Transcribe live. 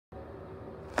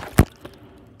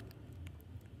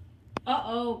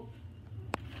Uh-oh.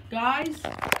 Guys,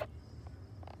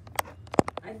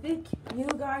 I think you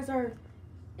guys are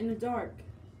in the dark.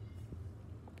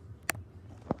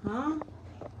 Huh?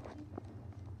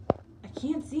 I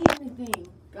can't see anything.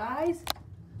 Guys?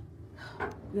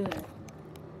 Good.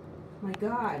 My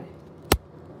God.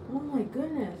 Oh my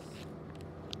goodness.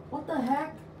 What the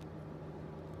heck?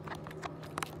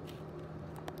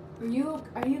 Are you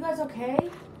guys okay?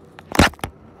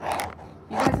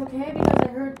 You guys okay? Because I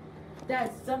heard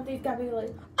that something's got me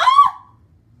like, ah!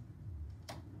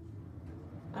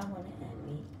 I want to end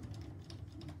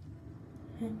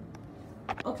me.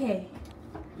 Okay.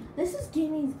 This is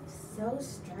getting so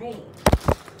strange.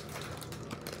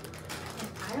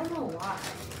 I don't know why.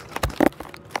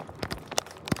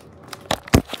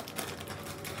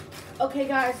 Okay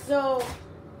guys, so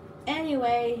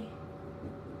anyway,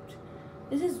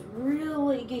 this is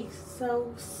really getting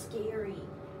so scary.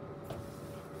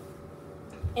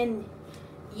 And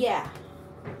yeah.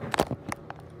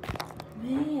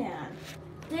 Man.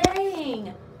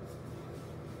 Dang.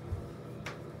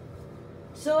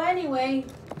 So anyway,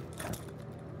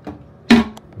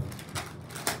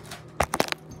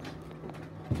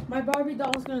 my Barbie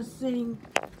doll is gonna sing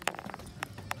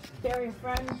Bury a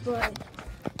Friend, but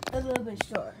a little bit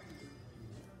short.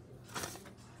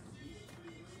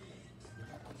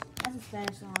 That's a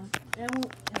Spanish song, and I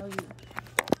won't tell you.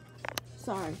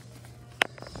 Sorry.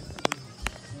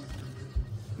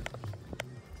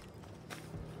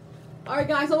 Alright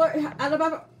guys, so we're at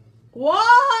about.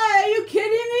 Why? Are you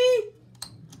kidding me?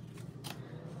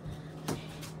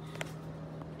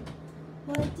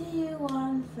 What do you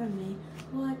want from me?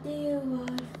 What do you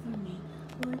want from me?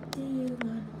 What do you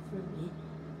want from me?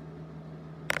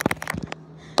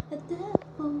 A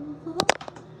devil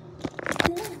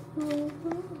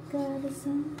got a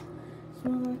son.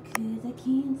 More cause I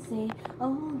can't say,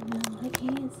 oh no, I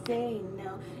can't say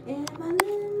no. And my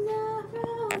limbs are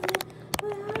frozen,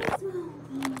 my heart is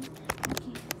moving. I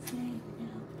can't say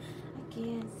no, I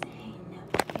can't say no.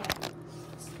 Yeah.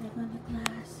 Step on the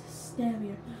glass, stab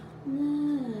your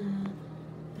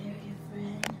bury your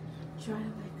friend, try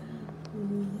to wake up.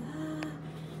 Ooh,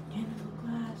 hand on the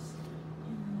glass,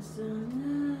 in the sun,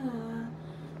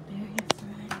 bury your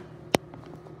friend.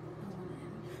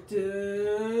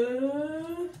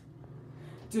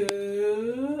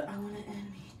 I wanna end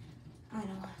me. I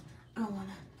wanna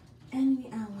end me.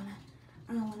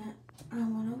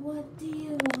 What do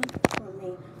you want from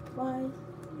me? Why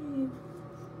do you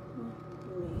want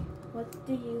from me? What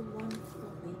do you want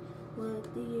from me? What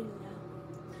do you know?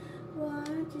 Why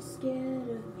aren't you scared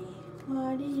of me? Why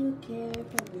do you care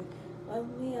for me? Let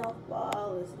me all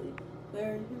fall asleep.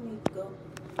 Where do we go?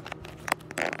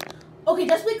 Okay,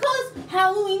 just because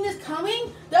Halloween is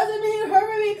coming doesn't mean you're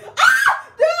hurting me. Ah!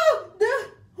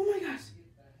 Oh my gosh.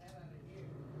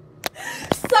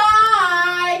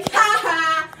 Psych!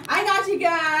 I got you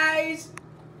guys.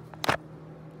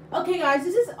 Okay guys,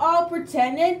 this is all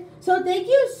pretended. So thank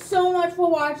you so much for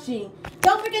watching.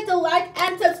 Don't forget to like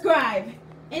and subscribe.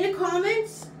 In the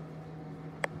comments,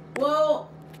 well,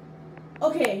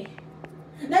 okay,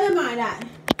 never mind that.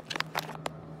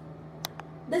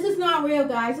 This is not real,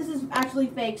 guys. This is actually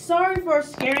fake. Sorry for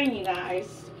scaring you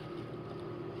guys.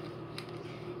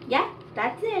 Yeah,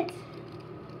 that's it.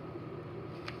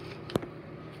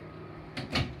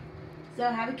 So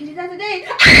have a kittytastic day.